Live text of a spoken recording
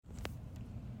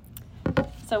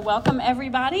So welcome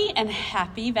everybody and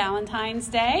happy Valentine's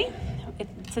Day.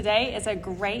 Today is a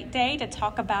great day to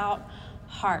talk about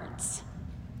hearts.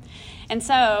 And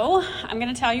so I'm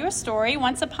going to tell you a story.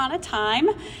 Once upon a time,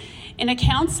 in a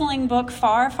counseling book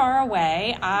far, far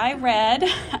away, I read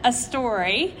a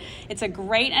story. It's a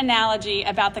great analogy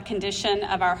about the condition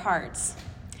of our hearts.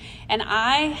 And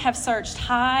I have searched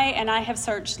high and I have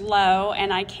searched low,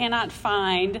 and I cannot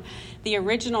find the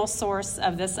original source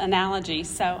of this analogy.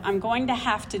 So I'm going to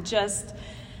have to just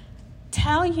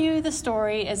tell you the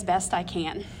story as best I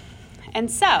can. And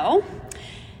so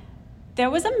there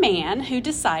was a man who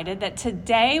decided that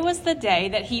today was the day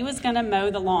that he was going to mow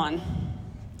the lawn.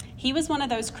 He was one of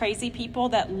those crazy people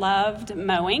that loved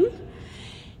mowing.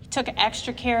 He took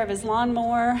extra care of his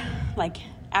lawnmower, like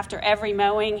after every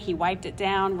mowing, he wiped it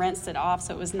down, rinsed it off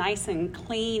so it was nice and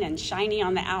clean and shiny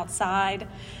on the outside.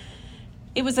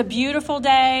 It was a beautiful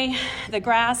day. The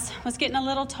grass was getting a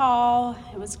little tall.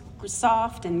 It was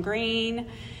soft and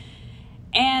green.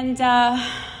 And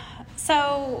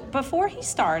so before he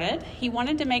started, he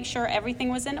wanted to make sure everything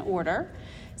was in order.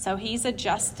 So he's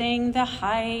adjusting the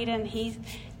height, and he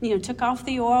took off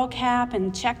the oil cap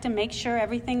and checked to make sure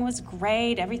everything was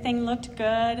great, everything looked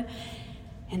good.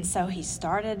 And so he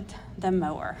started the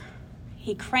mower.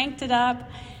 He cranked it up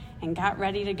and got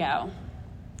ready to go.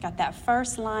 Got that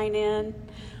first line in.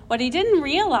 What he didn't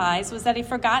realize was that he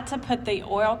forgot to put the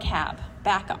oil cap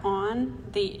back on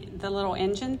the little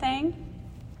engine thing.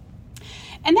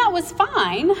 And that was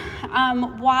fine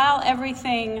while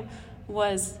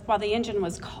the engine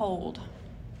was cold.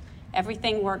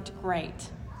 Everything worked great.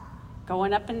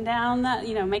 Going up and down,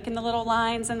 making the little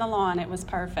lines in the lawn, it was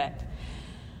perfect.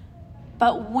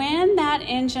 But when that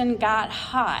engine got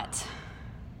hot,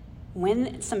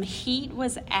 when some heat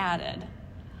was added,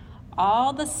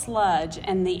 all the sludge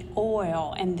and the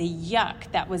oil and the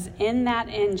yuck that was in that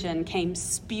engine came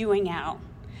spewing out.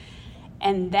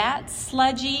 And that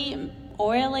sludgy,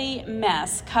 oily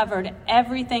mess covered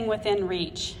everything within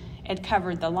reach. It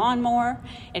covered the lawnmower,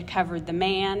 it covered the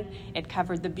man, it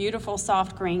covered the beautiful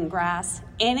soft green grass.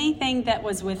 Anything that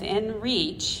was within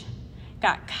reach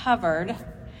got covered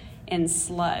in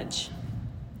sludge.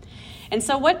 And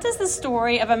so what does the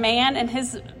story of a man and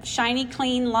his shiny,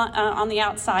 clean on the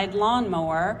outside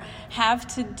lawnmower have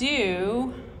to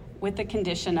do with the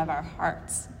condition of our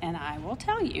hearts? And I will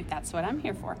tell you, that's what I'm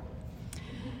here for.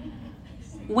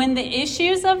 When the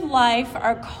issues of life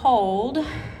are cold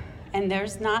and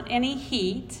there's not any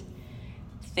heat,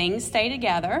 things stay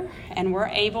together and we're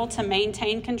able to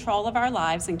maintain control of our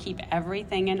lives and keep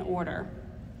everything in order.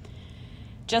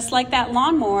 Just like that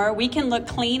lawnmower, we can look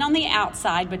clean on the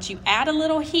outside, but you add a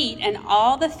little heat and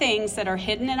all the things that are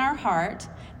hidden in our heart,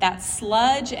 that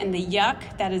sludge and the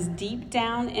yuck that is deep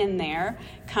down in there,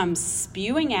 comes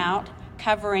spewing out,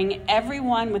 covering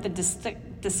everyone with a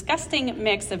disgusting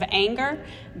mix of anger,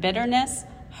 bitterness,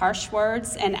 harsh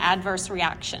words, and adverse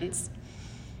reactions.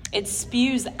 It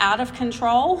spews out of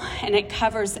control, and it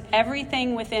covers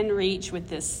everything within reach with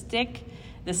this thick,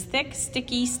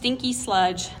 sticky, stinky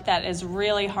sludge that is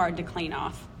really hard to clean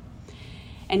off.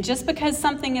 And just because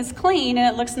something is clean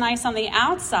and it looks nice on the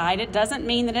outside, it doesn't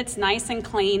mean that it's nice and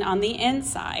clean on the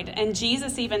inside. And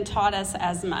Jesus even taught us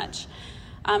as much.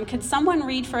 Could someone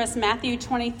read for us Matthew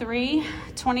 23,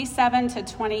 27 to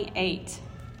 28?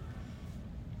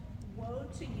 Woe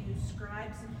to you,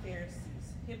 scribes and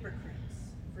Pharisees,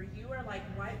 hypocrites, for you are like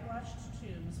whitewashed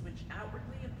tombs, which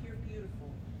outwardly appear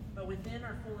beautiful, but within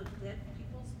are full of dead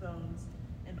people's bones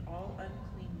and all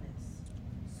uncleanness.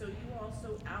 So you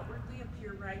also outwardly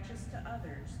appear righteous to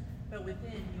others, but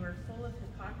within you are full of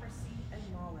hypocrisy and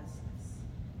lawlessness.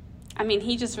 I mean,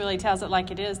 he just really tells it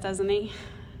like it is, doesn't he?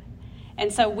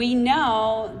 And so we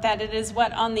know that that is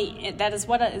what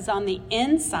is on the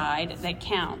inside that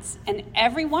counts. And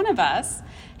every one of us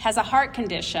has a heart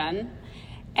condition,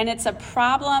 and it's a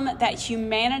problem that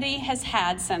humanity has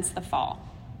had since the fall.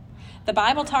 The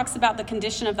Bible talks about the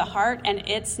condition of the heart, and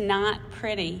it's not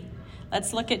pretty.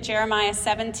 Let's look at Jeremiah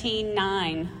 17:9. The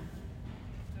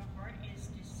heart is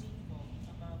deceitful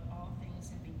above all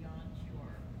things and beyond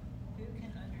cure. Who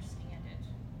can understand it?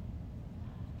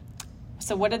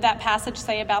 So what did that passage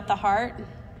say about the heart?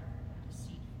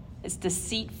 Deceitful. It's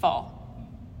deceitful.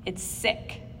 It's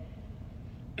sick.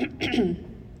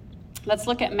 Let's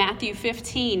look at Matthew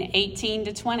 15:18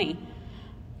 to 20.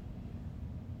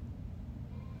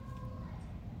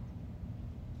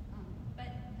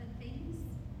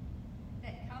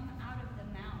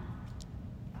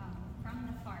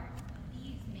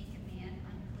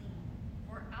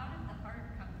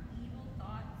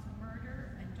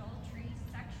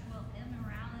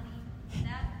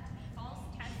 False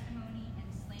testimony and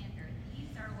slander.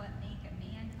 These are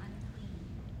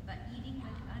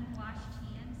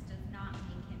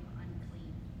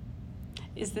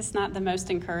is this not the most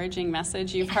encouraging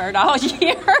message you've heard all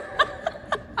year?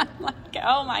 I'm like,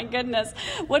 oh my goodness.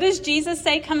 What does Jesus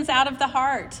say comes out of the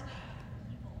heart?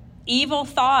 Evil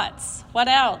thoughts. What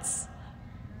else?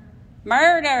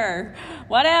 Murder.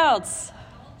 What else?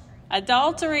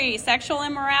 Adultery, sexual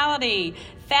immorality,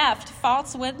 theft,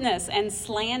 false witness, and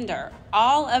slander.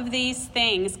 All of these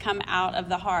things come out of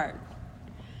the heart.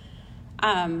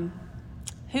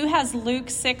 Who has Luke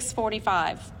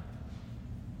 6:45?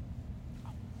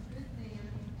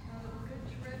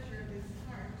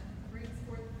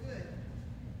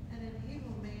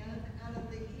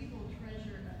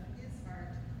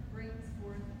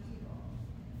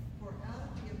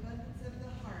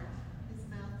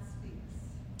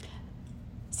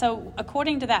 So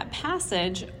according to that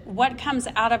passage, what comes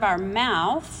out of our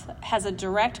mouth has a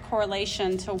direct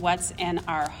correlation to what's in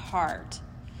our heart.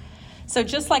 So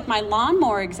just like my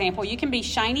lawnmower example, you can be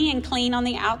shiny and clean on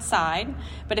the outside,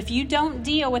 but if you don't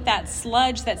deal with that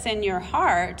sludge that's in your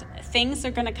heart, things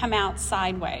are going to come out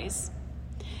sideways.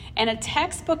 And a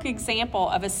textbook example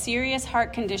of a serious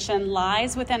heart condition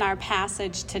lies within our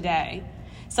passage today.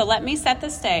 So let me set the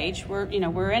stage. We're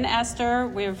in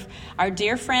Esther. Our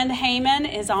dear friend Haman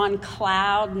is on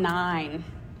cloud 9.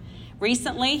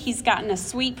 Recently, he's gotten a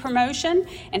sweet promotion,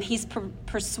 and he's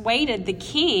persuaded the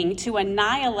king to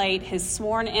annihilate his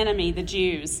sworn enemy, the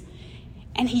Jews.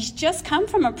 And he's just come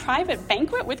from a private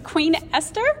banquet with Queen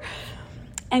Esther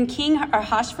and King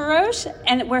Ahasuerus,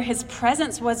 and where his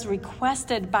presence was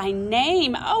requested by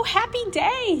name. Oh, happy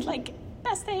day! Like,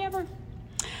 best day ever.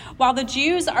 While the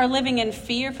Jews are living in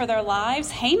fear for their lives,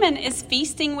 Haman is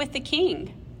feasting with the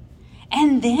king.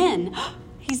 And then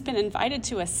he's been invited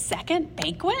to a second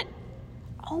banquet?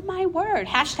 Oh my word.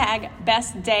 Hashtag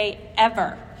best day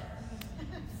ever.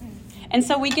 And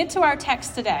so we get to our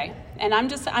text today, and I'm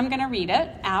going to read it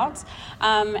out.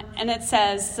 And it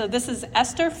says, so this is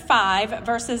Esther 5,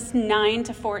 verses 9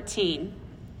 to 14.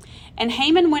 And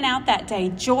Haman went out that day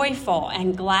joyful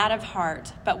and glad of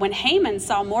heart. But when Haman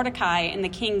saw Mordecai in the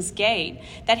king's gate,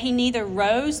 that he neither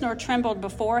rose nor trembled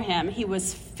before him, he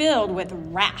was filled with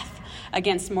wrath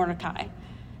against Mordecai.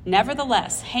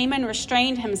 Nevertheless, Haman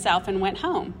restrained himself and went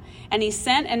home. And he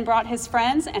sent and brought his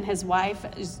friends and his wife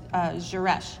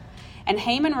Zeresh. And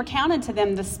Haman recounted to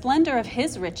them the splendor of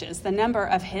his riches, the number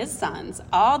of his sons,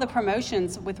 all the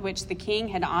promotions with which the king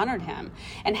had honored him,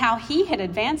 and how he had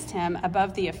advanced him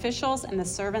above the officials and the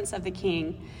servants of the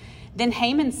king. Then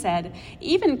Haman said,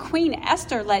 even Queen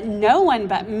Esther let no one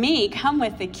but me come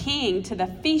with the king to the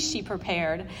feast she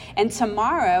prepared, and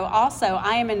tomorrow also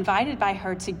I am invited by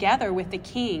her together with the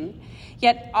king.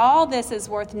 Yet all this is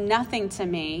worth nothing to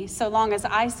me, so long as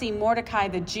I see Mordecai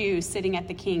the Jew sitting at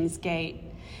the king's gate.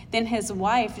 Then his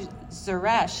wife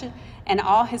Zeresh and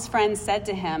all his friends said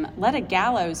to him, let a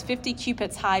gallows 50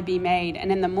 cubits high be made, and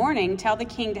in the morning tell the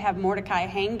king to have Mordecai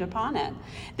hanged upon it.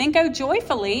 Then go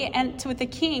joyfully with the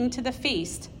king to the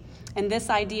feast. And this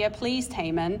idea pleased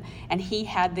Haman, and he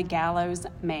had the gallows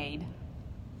made.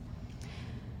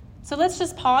 So let's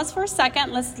just pause for a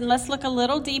second. Let's look a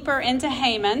little deeper into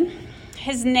Haman.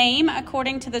 His name,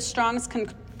 according to the Strong's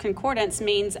Concordance,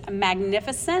 means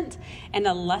magnificent and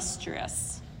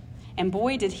illustrious. And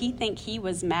boy, did he think he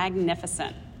was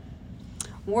magnificent.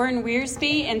 Warren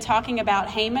Wiersbe, in talking about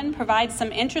Haman, provides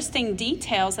some interesting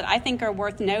details that I think are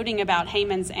worth noting about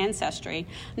Haman's ancestry.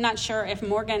 I'm not sure if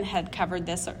Morgan had covered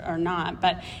this or not,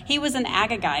 but he was an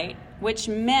Agagite, which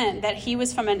meant that he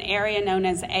was from an area known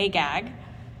as Agag,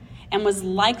 and was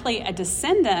likely a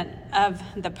descendant of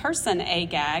the person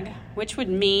Agag, which would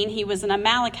mean he was an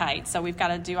Amalekite. So we've got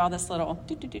to do all this little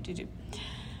do.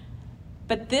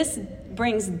 But this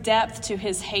brings depth to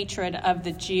his hatred of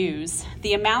the Jews.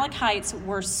 The Amalekites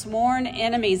were sworn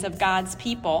enemies of God's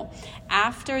people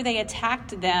after they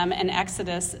attacked them in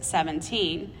Exodus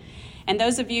 17. And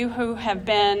those of you who have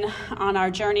been on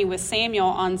our journey with Samuel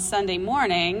on Sunday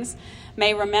mornings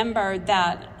may remember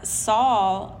that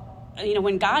Saul,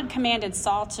 when God commanded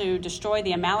Saul to destroy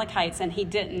the Amalekites and he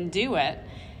didn't do it,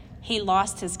 he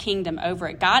lost his kingdom over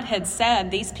it. God had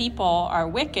said, these people are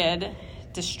wicked,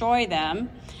 destroy them,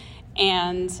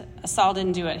 and Saul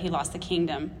didn't do it. He lost the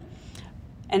kingdom.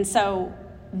 And so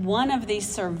one of the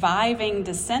surviving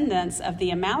descendants of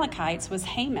the Amalekites was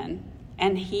Haman,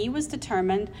 and he was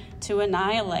determined to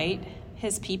annihilate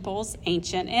his people's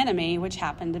ancient enemy, which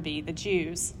happened to be the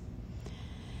Jews.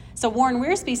 So Warren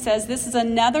Wiersbe says this is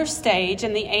another stage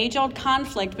in the age-old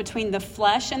conflict between the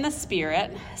flesh and the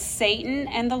spirit, Satan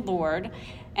and the Lord,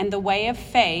 and the way of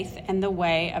faith and the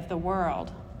way of the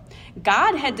world.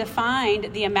 God had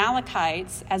defined the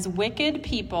Amalekites as wicked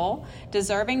people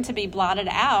deserving to be blotted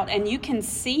out, and you can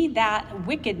see that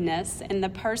wickedness in the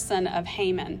person of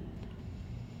Haman.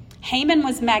 Haman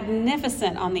was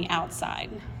magnificent on the outside,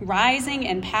 rising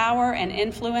in power and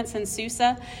influence in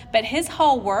Susa, but his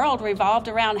whole world revolved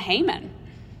around Haman.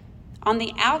 On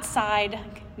the outside,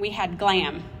 we had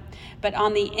glam, but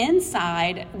on the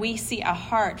inside, we see a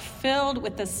heart filled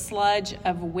with the sludge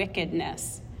of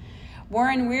wickedness.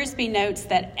 Warren Wiersbe notes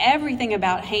that everything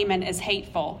about Haman is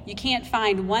hateful. You can't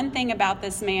find one thing about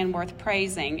this man worth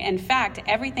praising. In fact,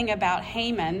 everything about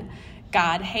Haman,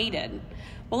 God hated.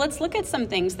 Well, let's look at some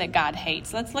things that God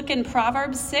hates. Let's look in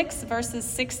Proverbs 6, verses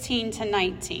 16 to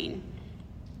 19.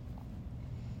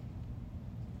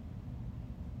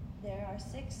 There are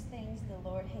 6 things the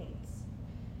Lord hates,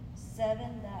 7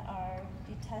 that are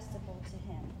detestable to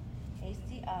him: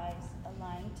 hasty eyes, a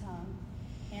lying tongue,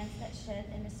 hands that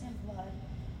shed innocent blood,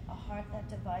 a heart that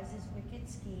devises wicked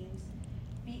schemes,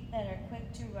 feet that are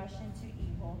quick to rush into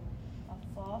evil,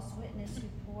 a false witness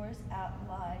who pours out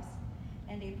lies,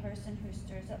 and a person who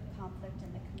stirs up conflict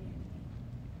in the community.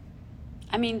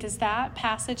 I mean, does that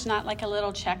passage not like a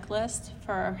little checklist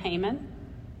for Haman?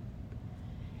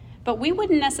 But we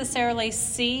wouldn't necessarily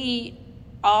see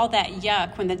all that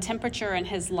yuck when the temperature in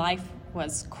his life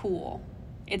was cool.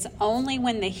 It's only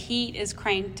when the heat is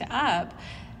cranked up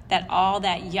that all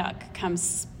that yuck comes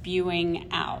spewing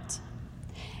out.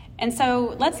 And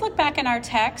so let's look back in our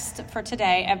text for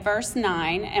today at verse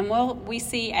 9, and we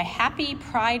see a happy,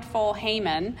 prideful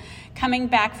Haman coming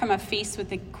back from a feast with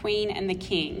the queen and the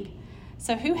king.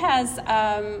 So who has,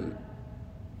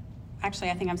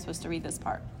 actually, I think I'm supposed to read this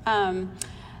part.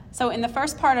 So in the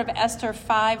first part of Esther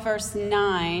 5, verse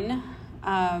 9,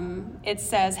 it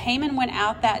says, Haman went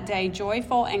out that day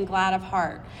joyful and glad of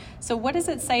heart. So what does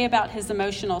it say about his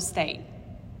emotional state?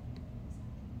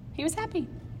 He was happy,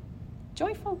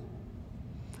 joyful.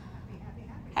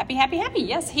 Happy, happy, happy.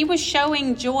 Yes, he was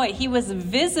showing joy. He was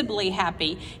visibly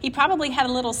happy. He probably had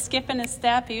a little skip in his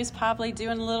step. He was probably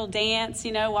doing a little dance,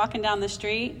 walking down the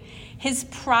street. His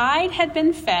pride had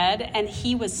been fed and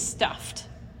he was stuffed.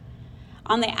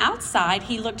 On the outside,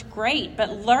 he looked great, but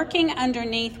lurking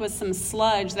underneath was some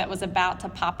sludge that was about to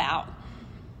pop out.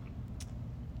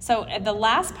 So at the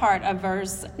last part of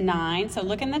verse 9, so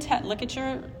look at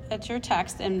your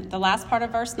text in the last part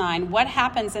of verse 9, what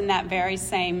happens in that very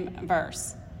same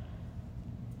verse?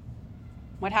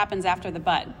 What happens after the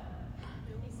but?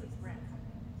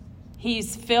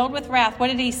 He's filled with wrath. What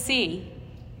did he see?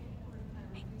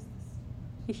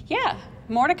 Yeah,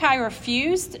 Mordecai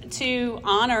refused to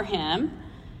honor him,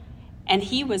 and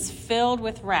he was filled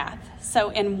with wrath. So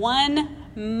in one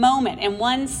moment, in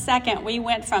 1 second, we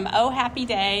went from, oh, happy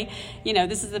day,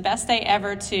 this is the best day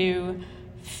ever, to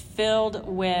filled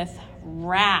with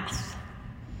wrath.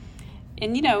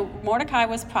 And, Mordecai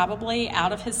was probably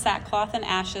out of his sackcloth and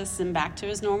ashes and back to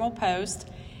his normal post,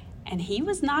 and he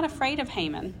was not afraid of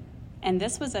Haman. And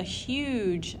this was a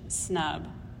huge snub.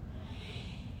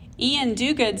 Ian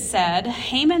Duguid said,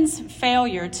 Haman's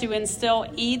failure to instill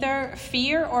either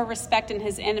fear or respect in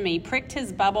his enemy pricked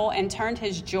his bubble and turned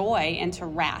his joy into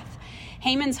wrath.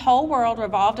 Haman's whole world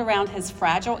revolved around his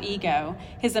fragile ego.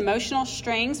 His emotional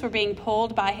strings were being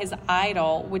pulled by his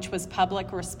idol, which was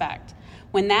public respect.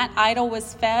 When that idol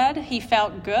was fed, he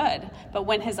felt good. But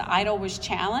when his idol was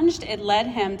challenged, it led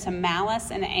him to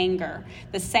malice and anger,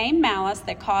 the same malice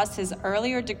that caused his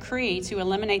earlier decree to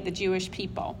eliminate the Jewish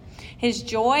people. His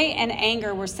joy and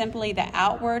anger were simply the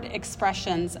outward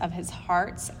expressions of his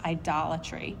heart's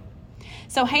idolatry.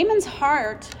 So Haman's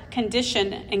heart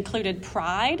condition included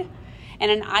pride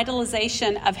and an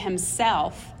idolization of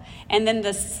himself. And then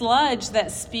the sludge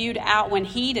that spewed out when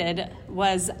heated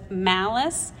was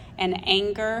malice and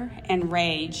anger and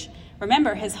rage.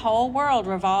 Remember, his whole world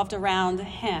revolved around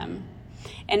him.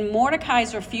 And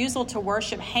Mordecai's refusal to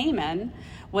worship Haman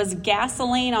was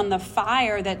gasoline on the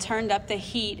fire that turned up the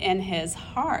heat in his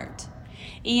heart.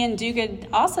 Ian Duguid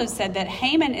also said that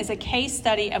Haman is a case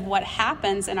study of what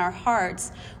happens in our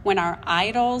hearts when our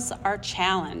idols are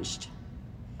challenged.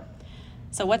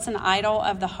 So what's an idol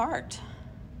of the heart?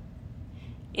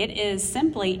 It is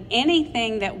simply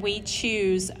anything that we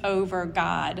choose over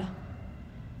God.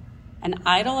 An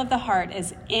idol of the heart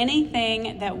is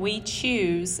anything that we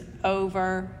choose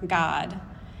over God.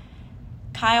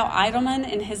 Kyle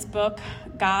Idleman, in his book,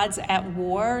 Gods at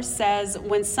War, says,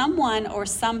 when someone or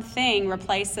something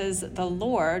replaces the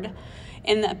Lord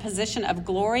in the position of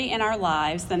glory in our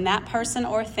lives, then that person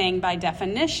or thing, by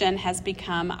definition, has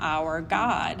become our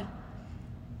God.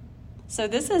 So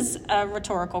this is a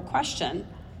rhetorical question.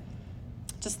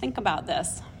 Just think about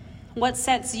this. What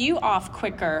sets you off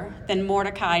quicker than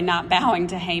Mordecai not bowing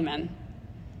to Haman?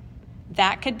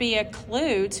 That could be a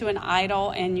clue to an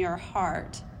idol in your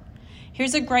heart.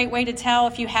 Here's a great way to tell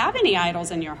if you have any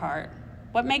idols in your heart.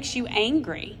 What makes you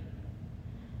angry?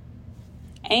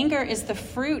 Anger is the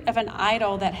fruit of an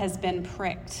idol that has been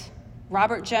pricked.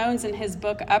 Robert Jones, in his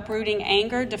book Uprooting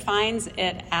Anger, defines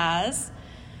it as,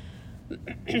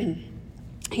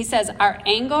 he says, our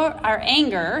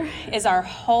anger is our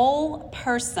whole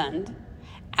person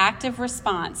active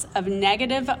response of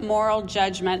negative moral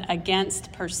judgment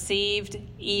against perceived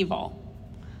evil.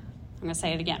 I'm going to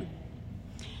say it again.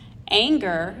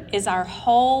 Anger is our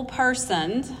whole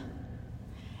person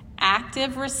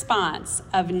active response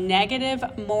of negative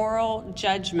moral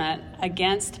judgment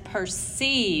against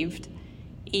perceived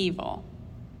evil.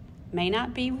 May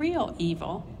not be real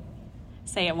evil.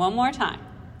 Say it one more time.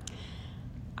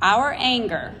 Our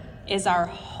anger is our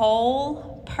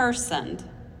whole person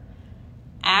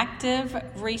active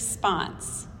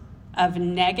response of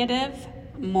negative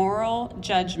moral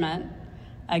judgment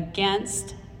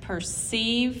against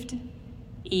perceived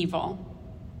evil.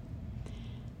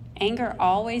 Anger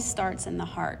always starts in the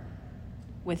heart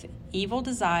with evil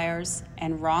desires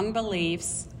and wrong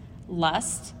beliefs,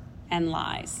 lust, and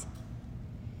lies.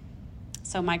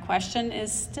 So my question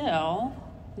is still,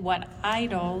 what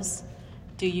idols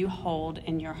do you hold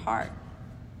in your heart?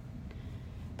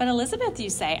 But Elizabeth,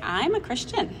 you say, I'm a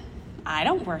Christian. I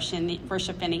don't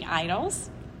worship any idols.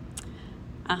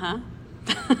 I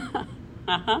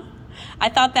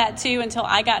thought that too until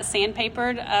I got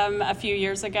sandpapered a few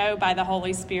years ago by the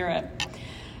Holy Spirit.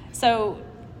 So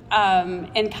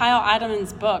in Kyle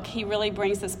Idleman's book, he really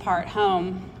brings this part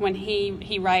home when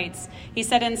he writes, he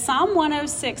said, in Psalm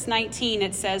 106:19,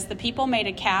 it says, the people made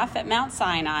a calf at Mount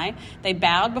Sinai. They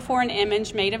bowed before an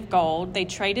image made of gold. They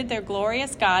traded their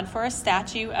glorious God for a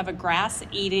statue of a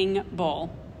grass-eating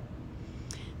bull.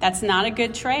 That's not a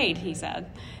good trade, he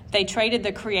said. They traded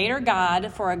the creator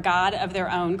God for a God of their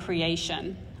own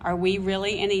creation. Are we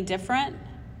really any different?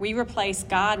 We replace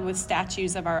God with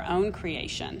statues of our own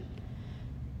creation.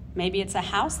 Maybe it's a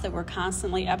house that we're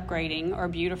constantly upgrading or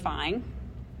beautifying,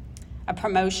 a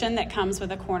promotion that comes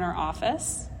with a corner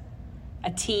office,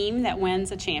 a team that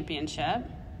wins a championship,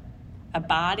 a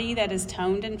body that is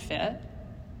toned and fit.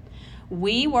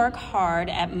 We work hard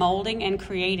at molding and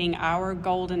creating our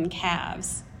golden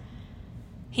calves.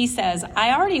 He says,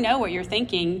 I already know what you're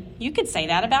thinking. You could say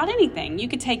that about anything. You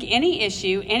could take any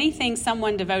issue, anything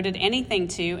someone devoted anything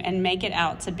to, and make it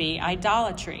out to be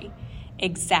idolatry.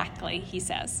 Exactly, he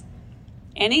says.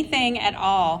 Anything at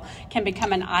all can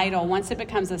become an idol once it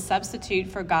becomes a substitute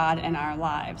for God in our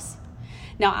lives.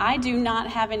 Now, I do not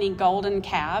have any golden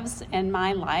calves in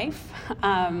my life,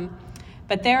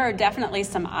 but there are definitely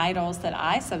some idols that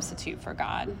I substitute for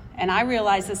God. And I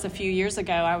realized this a few years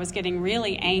ago. I was getting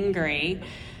really angry.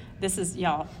 This is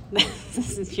y'all.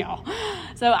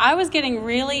 So I was getting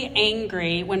really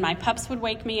angry when my pups would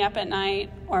wake me up at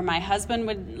night, or my husband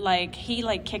would he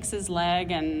kicks his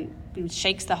leg and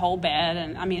shakes the whole bed.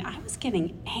 And I mean, I was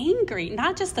getting angry,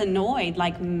 not just annoyed,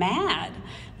 mad.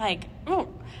 I'm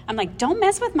like, don't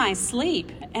mess with my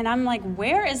sleep. And I'm like,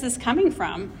 where is this coming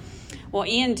from? Well,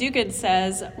 Ian Duguid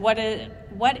says, what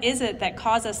is it that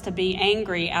caused us to be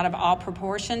angry out of all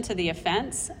proportion to the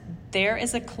offense? There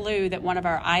is a clue that one of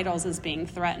our idols is being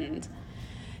threatened.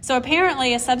 So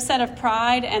apparently a subset of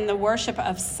pride and the worship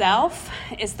of self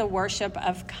is the worship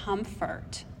of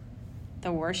comfort.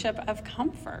 The worship of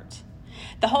comfort.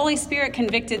 The Holy Spirit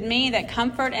convicted me that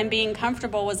comfort and being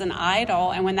comfortable was an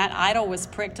idol, and when that idol was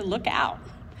pricked, look out.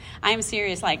 I am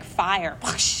serious, fire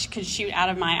could shoot out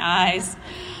of my eyes.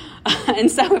 And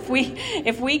so if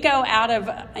we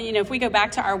go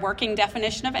back to our working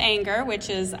definition of anger, which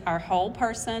is our whole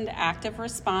person active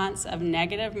response of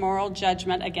negative moral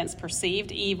judgment against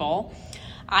perceived evil,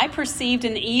 I perceived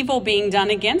an evil being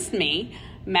done against me,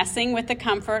 messing with the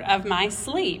comfort of my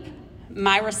sleep.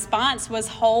 My response was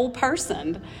whole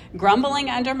person, grumbling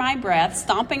under my breath,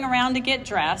 stomping around to get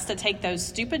dressed, to take those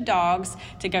stupid dogs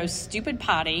to go stupid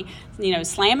potty,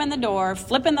 slamming the door,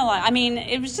 flipping the light. I mean,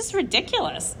 it was just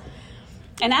ridiculous.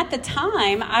 And at the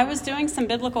time, I was doing some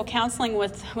biblical counseling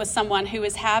with someone who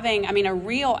was having, a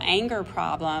real anger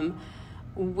problem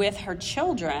with her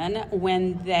children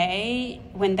when they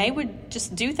would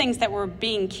just do things that were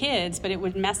being kids, but it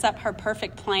would mess up her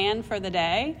perfect plan for the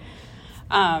day.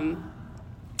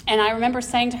 And I remember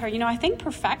saying to her, I think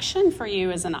perfection for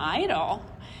you is an idol.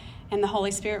 And the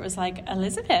Holy Spirit was like,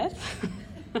 Elizabeth,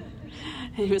 and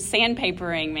he was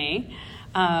sandpapering me.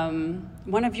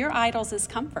 One of your idols is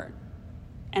comfort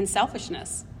and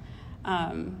selfishness.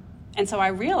 And so I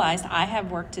realized I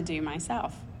have work to do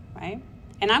myself. right?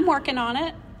 And I'm working on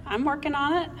it.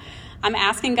 I'm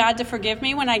asking God to forgive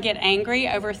me when I get angry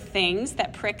over things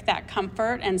that prick that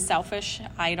comfort and selfish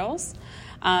idols.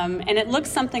 And it looks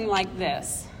something like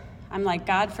this. I'm like,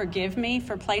 God, forgive me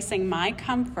for placing my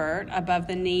comfort above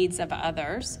the needs of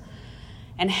others,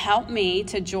 and help me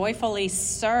to joyfully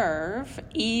serve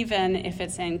even if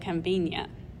it's inconvenient.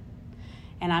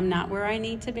 And I'm not where I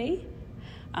need to be.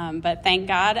 But thank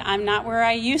God I'm not where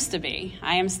I used to be.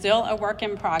 I am still a work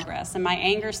in progress, and my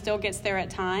anger still gets there at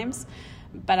times.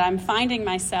 But I'm finding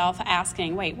myself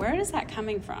asking, wait, where is that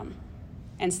coming from?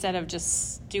 Instead of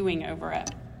just stewing over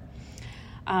it.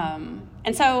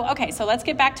 So let's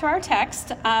get back to our text.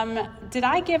 Did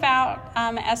I give out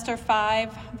Esther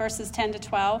 5, verses 10 to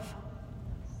 12?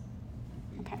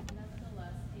 Okay.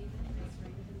 Nevertheless, Haman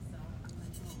restrained himself and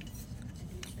went home, and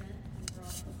he sent and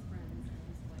brought his friends and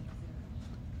his wife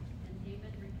Zeresh. And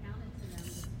Haman recounted to them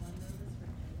the splendor of his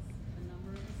riches, the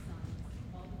number of his sons,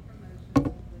 all the promotions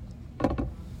with which the king had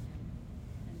honored him,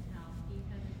 and how he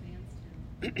had advanced him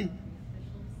above the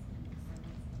officials and the servants of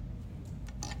the king.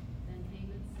 Then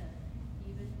Haman said,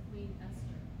 even Queen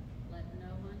Esther, let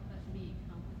no one but me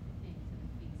come with the king to the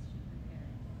feast she prepared.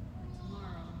 And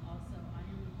tomorrow also I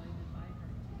am invited by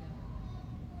her together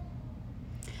with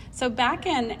him. So back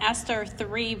in Esther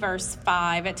 3, verse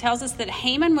 5, it tells us that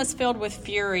Haman was filled with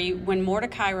fury when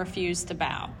Mordecai refused to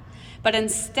bow. But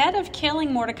instead of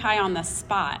killing Mordecai on the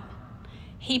spot,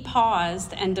 he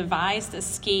paused and devised a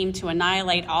scheme to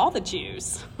annihilate all the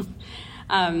Jews.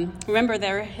 Remember,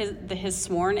 they're his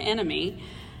sworn enemy.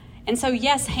 And so,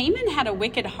 yes, Haman had a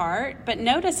wicked heart, but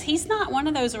notice he's not one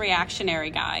of those reactionary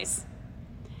guys.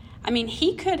 I mean,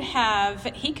 he could have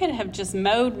just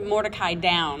mowed Mordecai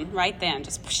down right then,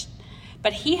 just whoosh.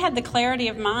 But he had the clarity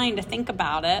of mind to think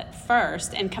about it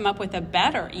first and come up with a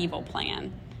better evil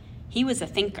plan. He was a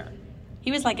thinker.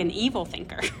 He was like an evil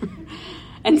thinker.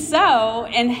 And so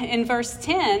in verse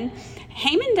 10,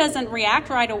 Haman doesn't react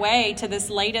right away to this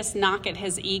latest knock at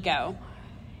his ego.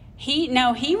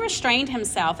 He restrained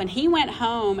himself, and he went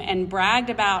home and bragged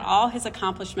about all his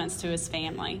accomplishments to his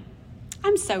family.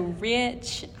 I'm so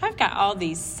rich. I've got all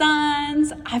these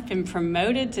sons. I've been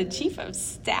promoted to chief of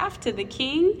staff to the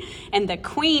king, and the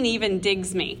queen even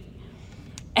digs me.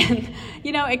 And,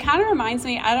 it kind of reminds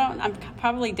me, I'm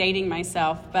probably dating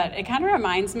myself, but it kind of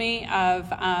reminds me of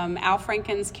Al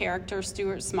Franken's character,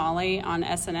 Stuart Smalley, on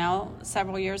SNL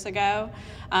several years ago.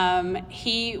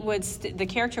 The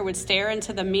character would stare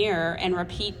into the mirror and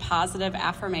repeat positive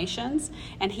affirmations.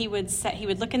 And he would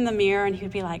look in the mirror and he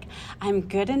would be like, I'm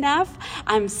good enough,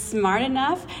 I'm smart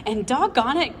enough, and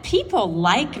doggone it, people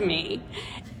like me.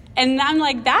 And I'm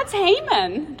like, that's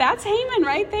Haman. That's Haman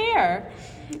right there.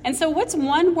 And so what's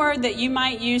one word that you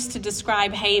might use to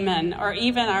describe Haman, or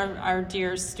even our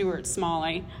dear Stuart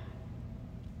Smalley?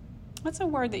 What's a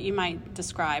word that you might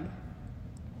describe?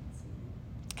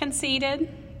 Conceited,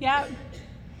 yeah.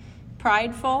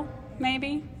 Prideful,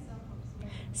 maybe.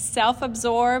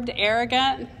 Self-absorbed,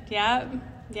 arrogant, yeah.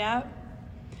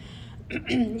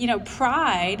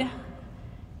 Pride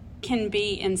can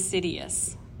be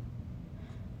insidious.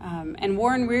 And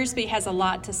Warren Wiersbe has a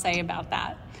lot to say about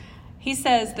that. He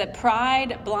says that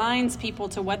pride blinds people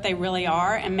to what they really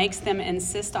are and makes them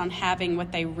insist on having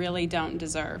what they really don't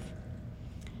deserve.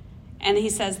 And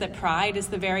he says that pride is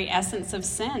the very essence of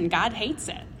sin. God hates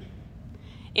it.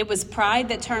 It was pride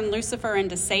that turned Lucifer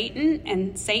into Satan,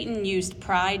 and Satan used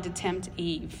pride to tempt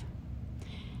Eve.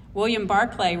 William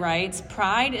Barclay writes,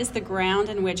 pride is the ground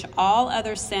in which all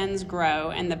other sins grow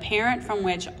and the parent from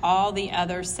which all the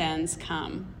other sins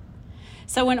come.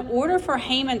 So in order for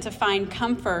Haman to find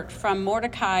comfort from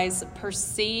Mordecai's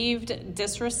perceived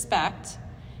disrespect,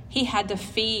 he had to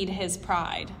feed his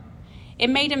pride. It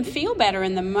made him feel better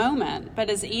in the moment, but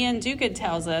as Ian Duguid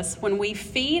tells us, when we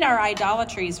feed our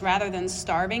idolatries rather than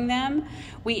starving them,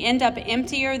 we end up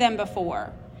emptier than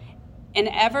before, in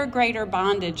ever greater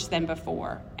bondage than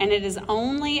before, and it is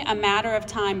only a matter of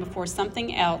time before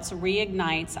something else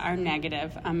reignites our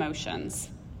negative emotions.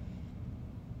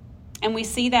 And we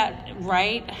see that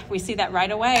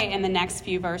right away in the next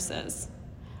few verses.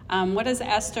 What is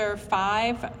Esther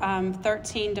 5,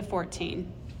 13 to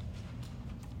 14?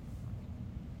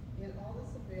 Yet all this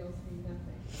avails me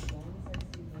nothing, as long as I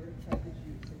see Mordecai the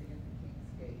Jew sitting at the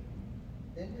king's gate.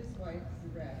 Then his wife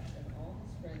Zeresh and all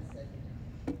his friends said to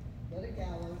him, let a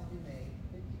gallows be made,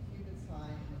 50 cubits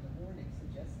high, and in the morning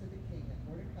suggest to the king that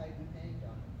Mordecai be hanged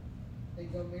on it.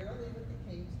 Then go merrily with the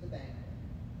king to the banquet.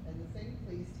 And the thing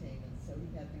pleased Haman, so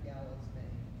he had the gallows made.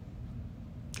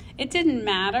 It didn't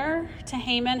matter to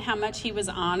Haman how much he was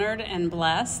honored and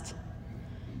blessed.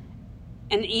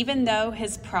 And even though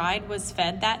his pride was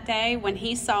fed that day, when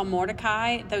he saw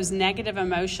Mordecai, those negative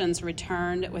emotions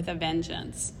returned with a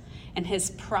vengeance. And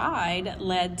his pride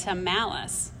led to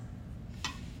malice.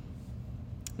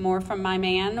 More from my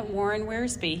man, Warren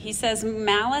Wiersbe. He says,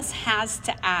 malice has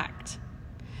to act.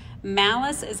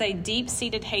 Malice is a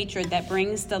deep-seated hatred that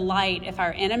brings delight if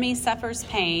our enemy suffers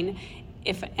pain,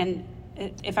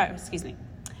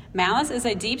 Malice is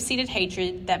a deep-seated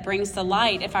hatred that brings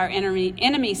delight if our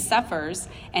enemy suffers,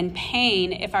 and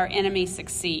pain if our enemy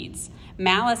succeeds.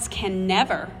 Malice can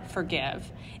never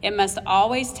forgive. It must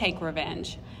always take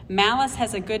revenge. Malice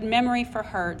has a good memory for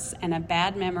hurts and a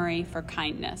bad memory for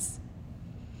kindness.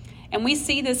 And we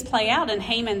see this play out in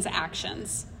Haman's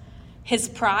actions. His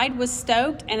pride was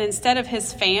stoked, and instead of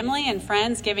his family and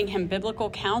friends giving him biblical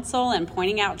counsel and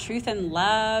pointing out truth and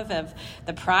love of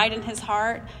the pride in his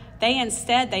heart,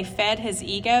 they fed his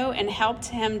ego and helped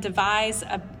him devise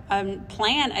a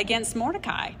plan against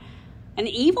Mordecai, an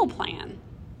evil plan.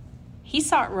 He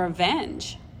sought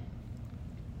revenge.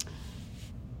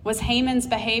 Was Haman's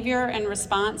behavior and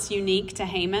response unique to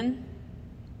Haman?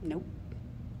 Nope.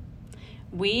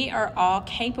 We are all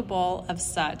capable of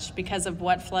such because of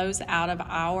what flows out of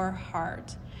our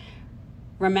heart.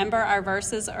 Remember our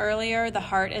verses earlier? The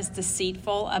heart is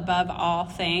deceitful above all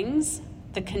things.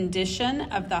 The condition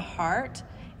of the heart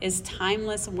is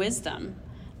timeless wisdom,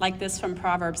 like this from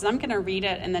Proverbs. And I'm going to read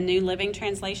it in the New Living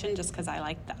Translation just because I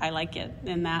like it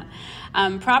in that.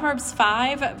 Proverbs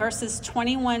 5, verses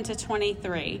 21 to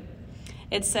 23.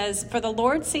 It says, "For the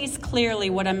Lord sees clearly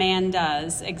what a man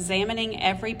does, examining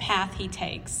every path he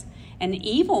takes. An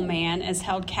evil man is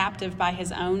held captive by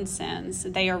his own sins.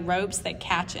 They are ropes that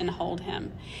catch and hold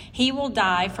him. He will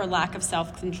die for lack of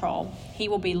self-control. He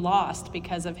will be lost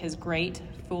because of his great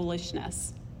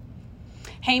foolishness."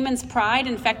 Haman's pride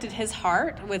infected his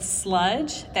heart with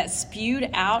sludge that spewed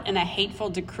out in a hateful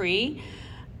decree,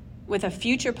 with a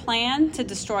future plan to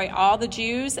destroy all the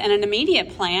Jews and an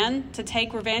immediate plan to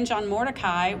take revenge on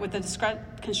Mordecai with the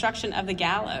construction of the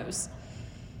gallows.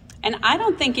 And I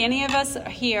don't think any of us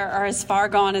here are as far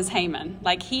gone as Haman.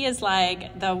 Like, he is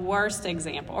like the worst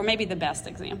example, or maybe the best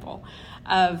example,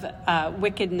 of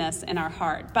wickedness in our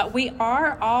heart. But we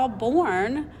are all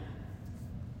born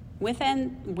with a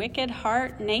wicked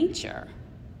heart nature,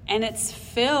 and it's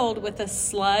filled with the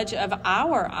sludge of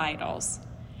our idols.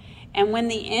 And when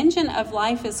the engine of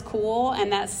life is cool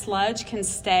and that sludge can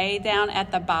stay down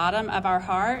at the bottom of our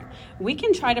heart, we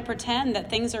can try to pretend that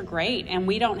things are great and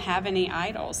we don't have any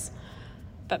idols.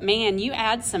 But man, you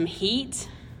add some heat,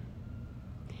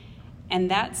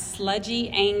 and that sludgy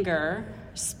anger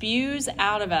spews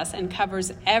out of us and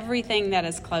covers everything that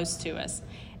is close to us.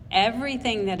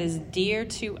 Everything that is dear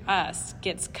to us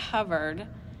gets covered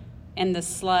in the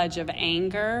sludge of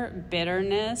anger,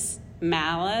 bitterness,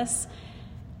 malice,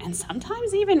 and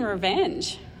sometimes even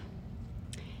revenge.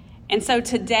 And so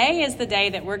today is the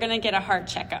day that we're going to get a heart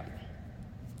checkup.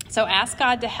 So ask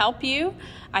God to help you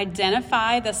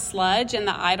identify the sludge and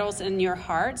the idols in your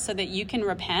heart so that you can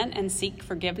repent and seek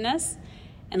forgiveness.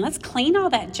 And let's clean all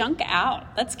that junk out.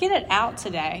 Let's get it out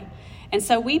today. And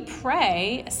so we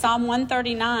pray Psalm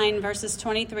 139, verses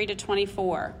 23 to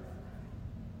 24.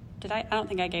 I don't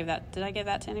think I gave that. Did I give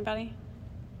that to anybody?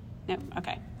 No?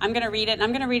 Okay. I'm going to read it.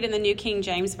 I'm going to read it in the New King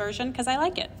James Version because I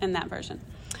like it in that version.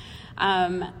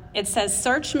 It says,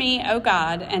 "Search me, O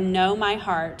God, and know my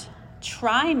heart.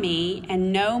 Try me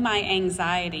and know my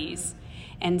anxieties,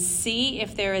 and see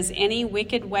if there is any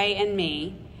wicked way in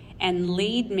me, and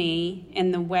lead me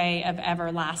in the way of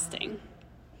everlasting."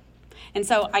 And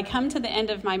so I come to the end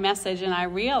of my message and I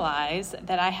realize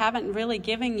that I haven't really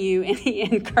given you any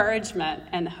encouragement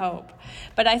and hope.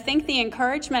 But I think the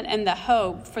encouragement and the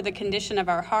hope for the condition of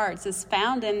our hearts is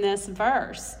found in this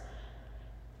verse.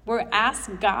 We're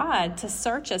asked God to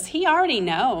search us. He already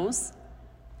knows.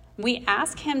 We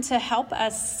ask him to help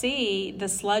us see the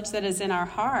sludge that is in our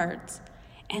hearts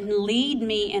and lead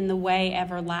me in the way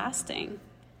everlasting.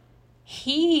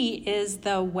 He is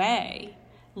the way.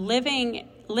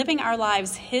 Living our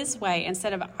lives his way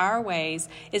instead of our ways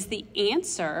is the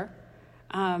answer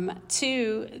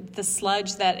to the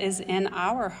sludge that is in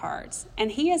our hearts.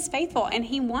 And he is faithful, and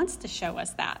he wants to show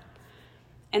us that.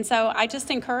 And so I just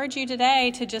encourage you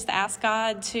today to just ask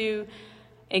God to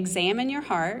examine your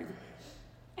heart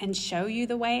and show you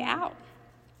the way out.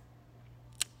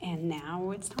 And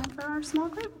now it's time for our small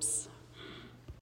groups.